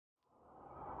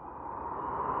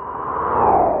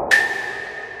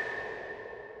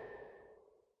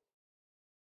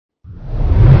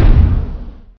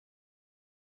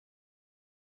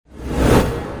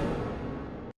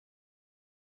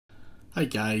Hi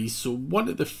guys, so one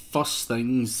of the first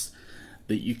things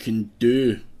that you can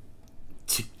do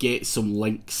to get some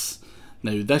links,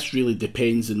 now this really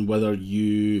depends on whether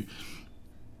you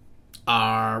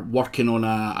are working on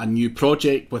a new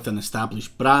project with an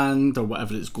established brand or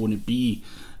whatever it's going to be,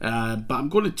 but I'm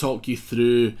going to talk you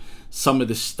through some of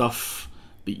the stuff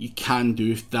that you can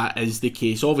do if that is the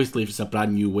case. Obviously if it's a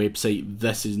brand new website,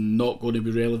 this is not going to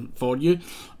be relevant for you,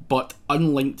 but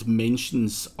unlinked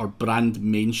mentions or brand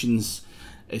mentions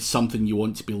is something you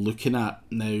want to be looking at.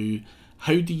 Now,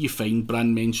 how do you find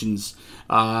brand mentions?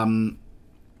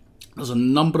 There's a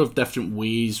number of different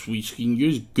ways. We can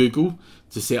use Google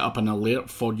to set up an alert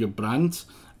for your brand,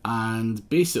 and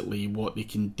basically what they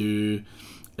can do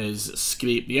is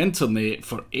scrape the internet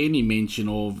for any mention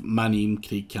of my name,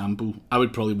 Craig Campbell. I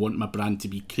would probably want my brand to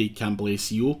be Craig Campbell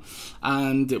SEO,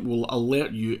 and it will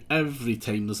alert you every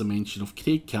time there's a mention of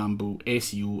Craig Campbell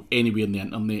SEO anywhere in the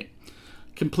internet.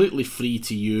 Completely free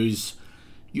to use.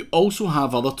 You also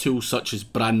have other tools such as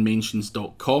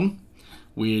brandmentions.com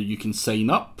where you can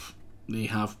sign up. They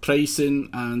have pricing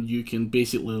and you can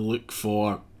basically look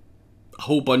for a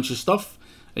whole bunch of stuff,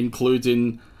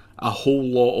 including a whole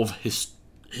lot of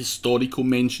historical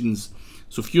mentions.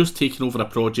 So if you're taking over a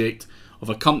project of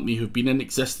a company who've been in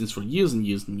existence for years and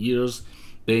years and years,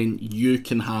 then you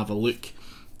can have a look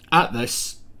at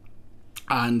this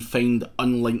and find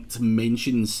unlinked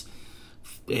mentions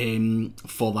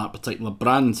for that particular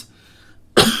brand.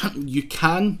 You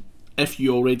can, if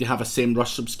you already have a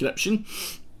SEMrush subscription,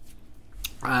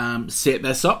 set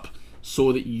this up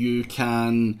so that you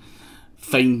can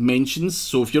find mentions.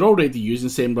 So if you're already using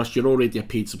SEMrush, you're already a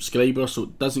paid subscriber, so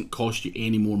it doesn't cost you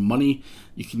any more money.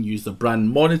 You can use the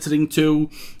brand monitoring tool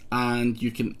and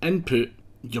you can input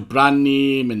your brand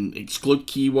name and exclude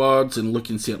keywords and look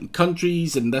in certain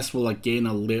countries, and this will again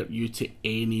alert you to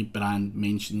any brand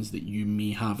mentions that you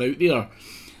may have out there.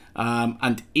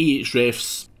 And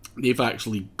Ahrefs, they've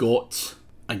actually got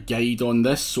a guide on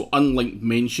this. So unlinked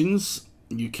mentions,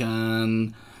 you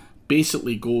can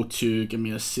basically go to, give me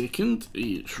a second,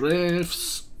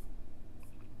 Ahrefs,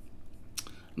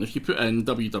 and if you put in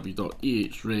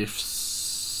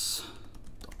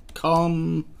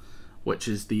www.ahrefs.com, which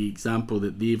is the example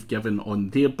that they've given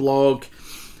on their blog,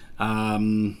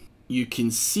 you can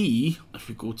see, if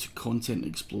we go to Content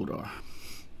Explorer,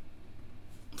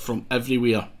 from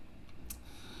everywhere,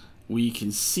 we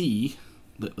can see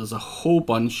that there's a whole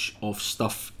bunch of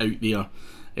stuff out there.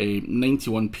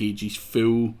 91 pages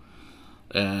full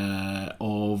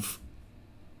of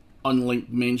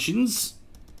unlinked mentions,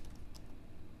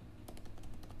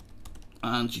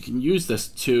 and you can use this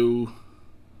tool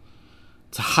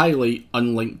to highlight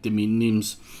unlinked domain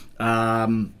names.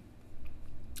 So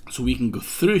we can go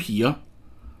through here,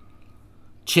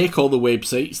 check all the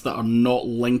websites that are not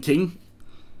linking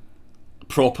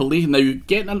properly. Now,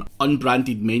 getting an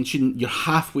unbranded mention, you're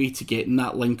halfway to getting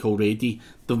that link already.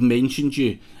 They've mentioned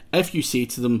you. If you say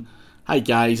to them, "Hi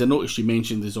guys, I noticed you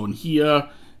mentioned this on here.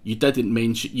 You didn't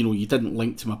mention, you didn't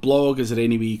link to my blog. Is there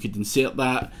any way you could insert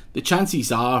that?" The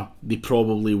chances are they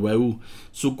probably will.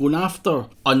 So going after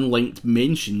unlinked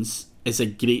mentions is a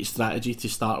great strategy to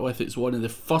start with. It's one of the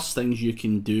first things you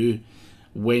can do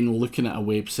when looking at a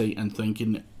website and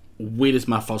thinking, where is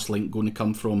my first link going to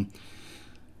come from?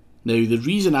 Now, the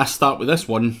reason I start with this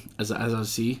one is, as I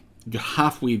say, you're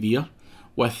halfway there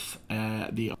with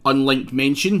the unlinked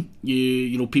mention.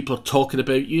 People are talking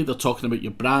about you. They're talking about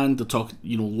your brand. They're talking,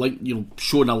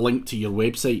 showing a link to your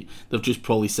website. They've just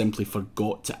probably simply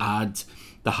forgot to add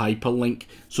the hyperlink.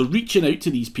 So reaching out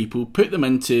to these people, put them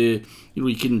into,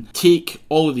 you can take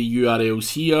all of the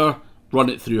URLs here, run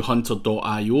it through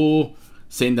hunter.io,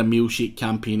 send a mailshake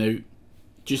campaign out,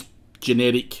 just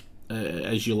generic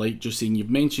as you like, just saying you've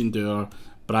mentioned our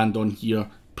brand on here.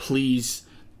 Please,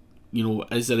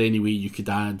 is there any way you could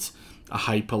add a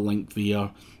hyperlink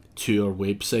there to our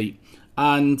website?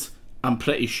 And I'm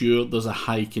pretty sure there's a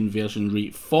high conversion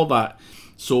rate for that.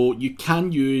 So you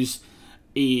can use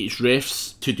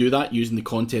Ahrefs to do that using the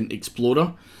Content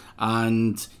Explorer,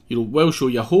 and we'll show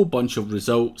you a whole bunch of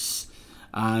results,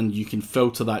 and you can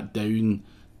filter that down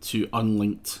to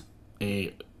unlinked,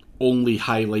 only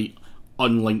highlight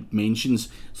unlinked mentions.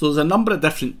 So there's a number of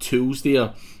different tools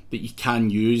there that you can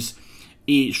use.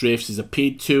 Ahrefs is a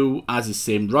paid tool, as is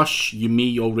SEMrush. You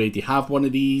may already have one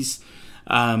of these.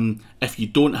 If you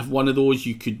don't have one of those,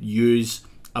 you could use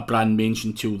a brand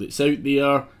mention tool that's out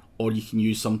there, or you can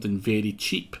use something very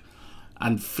cheap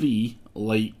and free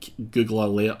like Google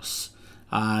Alerts,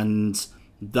 and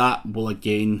that will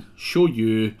again show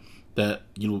you that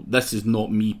this is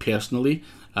not me personally.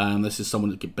 This is someone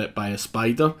that got bit by a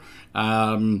spider.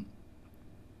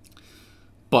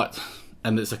 But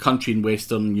and it's a country and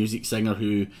western music singer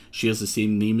who shares the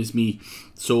same name as me.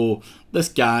 So this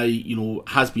guy, you know,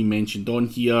 has been mentioned on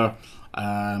here.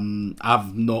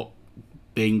 I've not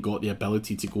then got the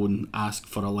ability to go and ask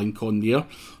for a link on there,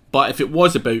 but if it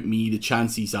was about me, the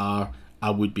chances are I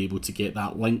would be able to get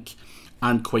that link,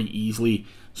 and quite easily.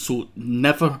 So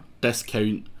never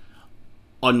discount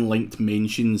unlinked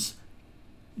mentions.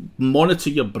 Monitor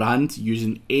your brand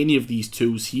using any of these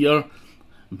tools here.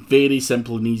 Very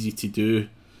simple and easy to do,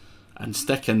 and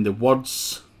stick in the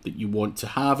words that you want to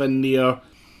have in there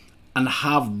and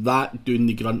have that doing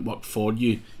the grunt work for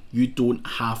you. You don't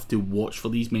have to watch for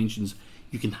these mentions.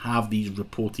 You can have these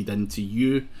reported into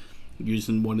you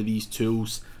using one of these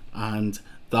tools, and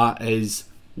that is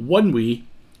one way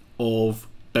of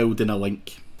building a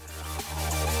link.